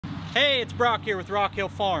Hey, it's Brock here with Rock Hill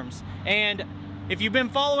Farms, and if you've been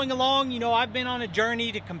following along, you know I've been on a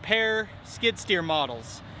journey to compare skid steer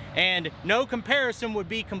models, and no comparison would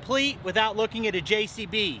be complete without looking at a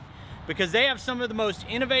JCB, because they have some of the most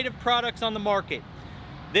innovative products on the market.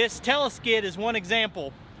 This Teleskid is one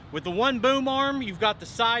example. With the one boom arm, you've got the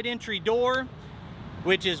side entry door,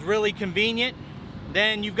 which is really convenient.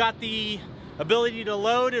 Then you've got the ability to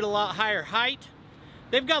load at a lot higher height.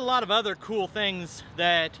 They've got a lot of other cool things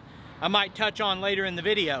that I might touch on later in the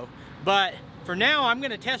video, but for now I'm going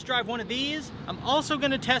to test drive one of these. I'm also going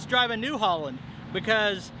to test drive a New Holland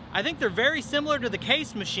because I think they're very similar to the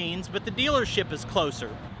Case machines, but the dealership is closer.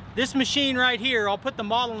 This machine right here, I'll put the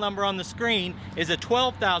model number on the screen, is a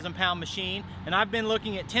 12,000 pound machine, and I've been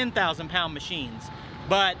looking at 10,000 pound machines,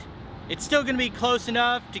 but it's still going to be close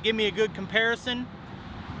enough to give me a good comparison.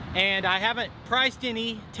 And I haven't priced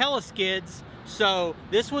any Teleskids, so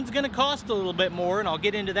this one's going to cost a little bit more, and I'll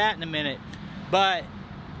get into that in a minute. But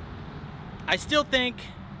I still think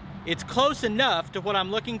it's close enough to what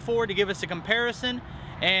I'm looking for to give us a comparison,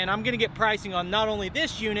 and I'm going to get pricing on not only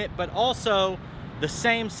this unit, but also the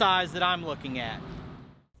same size that I'm looking at.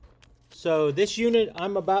 So this unit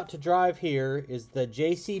I'm about to drive here is the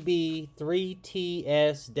JCB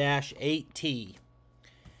 3TS-8T.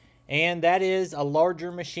 And that is a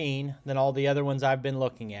larger machine than all the other ones I've been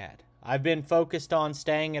looking at. I've been focused on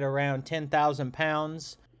staying at around 10,000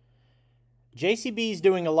 pounds. JCB's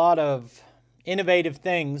doing a lot of innovative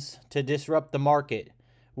things to disrupt the market.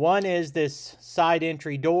 One is this side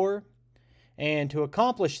entry door, and to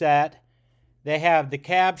accomplish that, they have the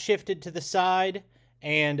cab shifted to the side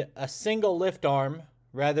and a single lift arm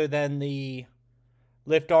rather than the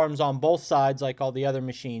lift arms on both sides like all the other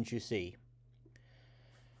machines you see.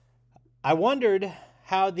 I wondered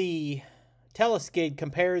how the Teleskid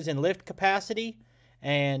compares in lift capacity,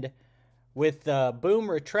 and with the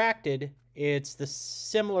boom retracted, it's the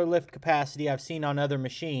similar lift capacity I've seen on other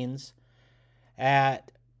machines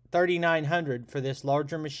at 3,900 for this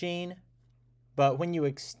larger machine. But when you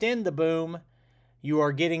extend the boom, you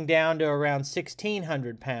are getting down to around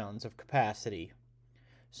 1,600 pounds of capacity.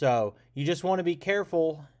 So you just want to be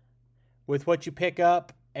careful with what you pick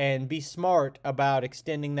up and be smart about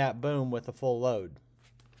extending that boom with a full load.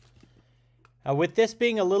 With this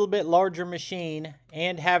being a little bit larger machine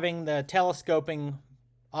and having the telescoping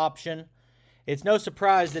option, it's no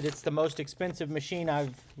surprise that it's the most expensive machine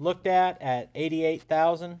I've looked at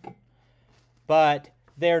 $88,000. But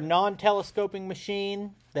their non-telescoping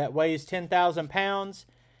machine that weighs 10,000 pounds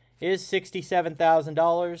is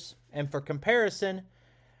 $67,000. And for comparison,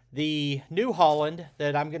 the New Holland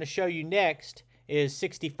that I'm going to show you next is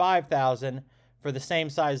 $65,000 for the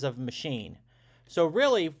same size of machine. So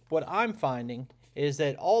really what I'm finding is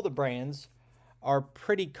that all the brands are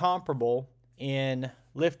pretty comparable in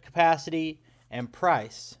lift capacity and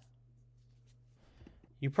price.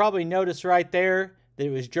 You probably noticed right there that it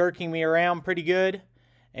was jerking me around pretty good,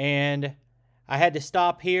 and I had to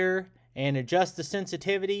stop here and adjust the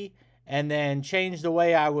sensitivity and then change the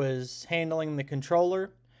way I was handling the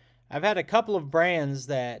controller. I've had a couple of brands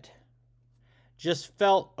that just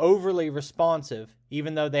felt overly responsive,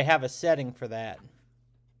 even though they have a setting for that.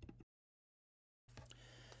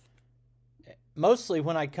 Mostly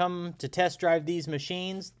when I come to test drive these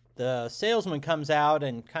machines, the salesman comes out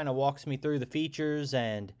and kind of walks me through the features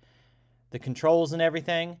and the controls and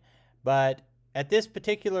everything. But at this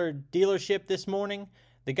particular dealership this morning,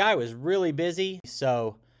 the guy was really busy,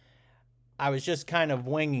 so I was just kind of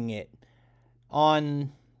winging it.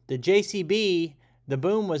 On the JCB, the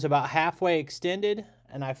boom was about halfway extended,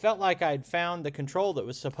 and I felt like I'd found the control that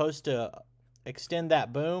was supposed to extend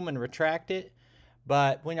that boom and retract it.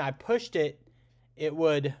 But when I pushed it,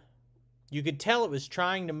 you could tell it was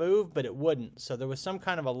trying to move, but it wouldn't. So there was some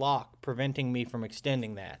kind of a lock preventing me from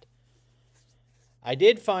extending that. I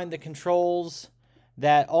did find the controls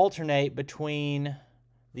that alternate between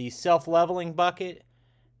the self-leveling bucket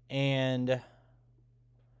and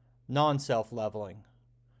non-self-leveling.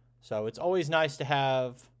 So it's always nice to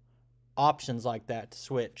have options like that to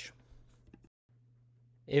switch.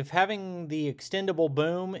 If having the extendable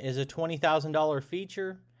boom is a $20,000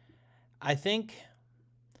 feature, I think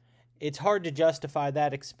it's hard to justify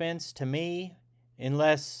that expense to me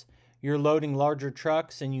unless you're loading larger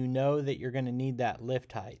trucks and you know that you're going to need that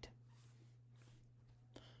lift height.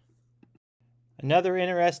 Another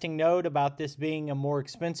interesting note about this being a more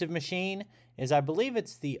expensive machine is I believe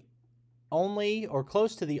it's the only or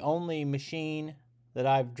close to the only machine that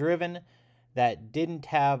I've driven that didn't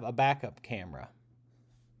have a backup camera.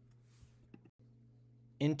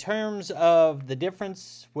 In terms of the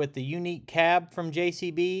difference with the unique cab from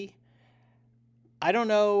JCB, I don't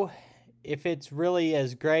know if it's really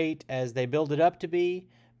as great as they build it up to be,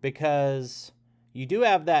 because you do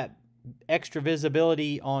have that extra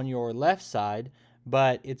visibility on your left side,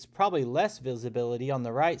 but it's probably less visibility on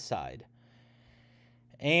the right side.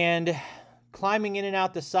 And climbing in and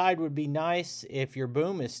out the side would be nice if your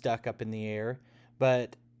boom is stuck up in the air,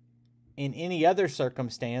 but in any other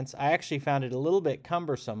circumstance, I actually found it a little bit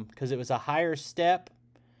cumbersome because it was a higher step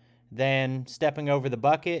than stepping over the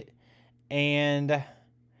bucket, and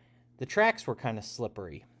the tracks were kind of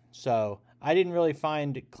slippery. So I didn't really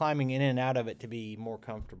find climbing in and out of it to be more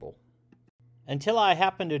comfortable. Until I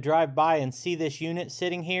happened to drive by and see this unit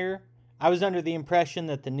sitting here, I was under the impression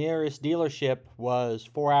that the nearest dealership was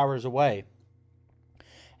 4 hours away.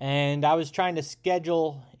 And I was trying to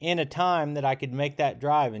schedule in a time that I could make that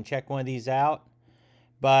drive and check one of these out.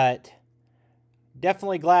 But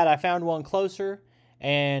definitely glad I found one closer,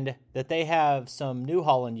 and that they have some New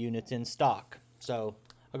Holland units in stock. So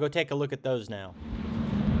I'll go take a look at those now.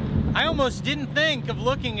 I almost didn't think of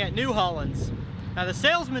looking at New Hollands. Now, the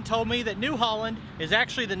salesman told me that New Holland is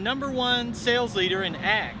actually the #1 sales leader in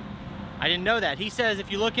ag. I didn't know that. He says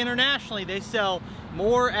if you look internationally, they sell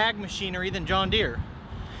more ag machinery than John Deere.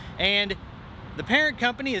 And the parent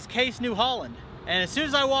company is Case New Holland. And as soon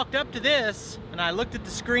as I walked up to this and I looked at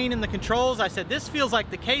the screen and the controls, I said, this feels like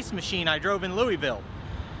the Case machine I drove in Louisville.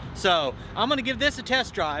 So I'm gonna give this a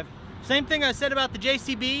test drive. Same thing I said about the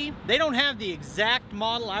JCB. They don't have the exact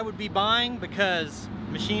model I would be buying because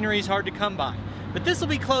machinery is hard to come by. But this will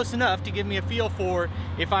be close enough to give me a feel for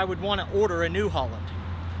if I would want to order a New Holland.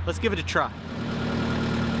 Let's give it a try.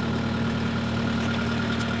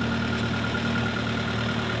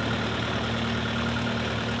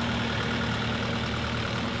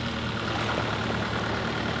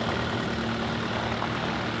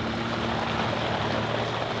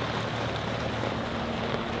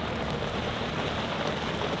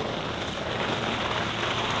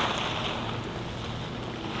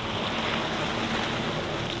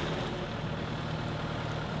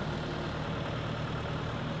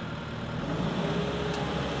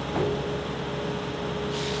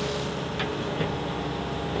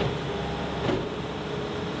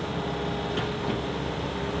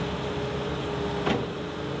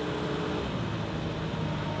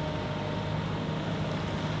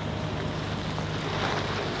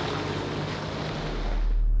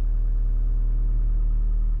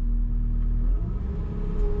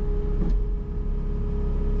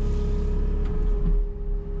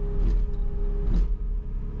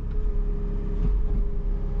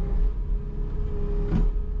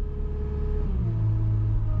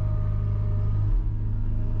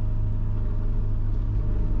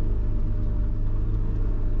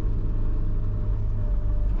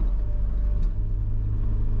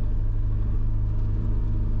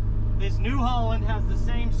 This New Holland has the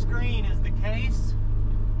same screen as the Case,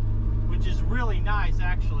 which is really nice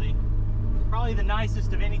actually. Probably the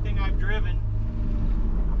nicest of anything I've driven.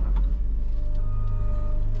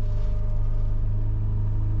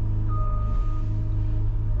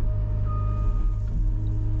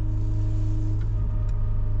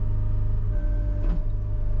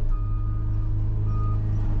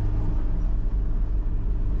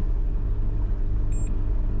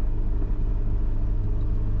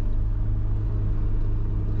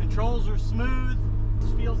 Controls are smooth.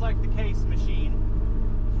 This feels like the Case machine.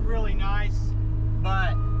 It's really nice,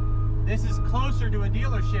 but this is closer to a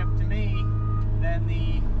dealership to me than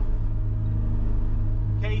the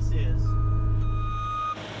Case is.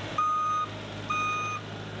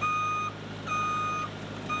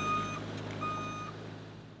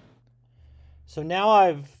 So now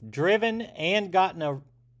I've driven and gotten a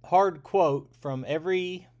hard quote from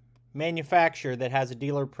every manufacturer that has a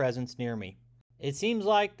dealer presence near me. It seems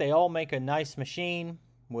like they all make a nice machine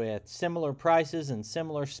with similar prices and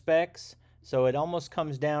similar specs, so it almost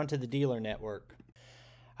comes down to the dealer network.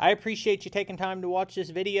 I appreciate you taking time to watch this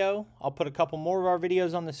video. I'll put a couple more of our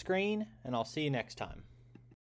videos on the screen, and I'll see you next time.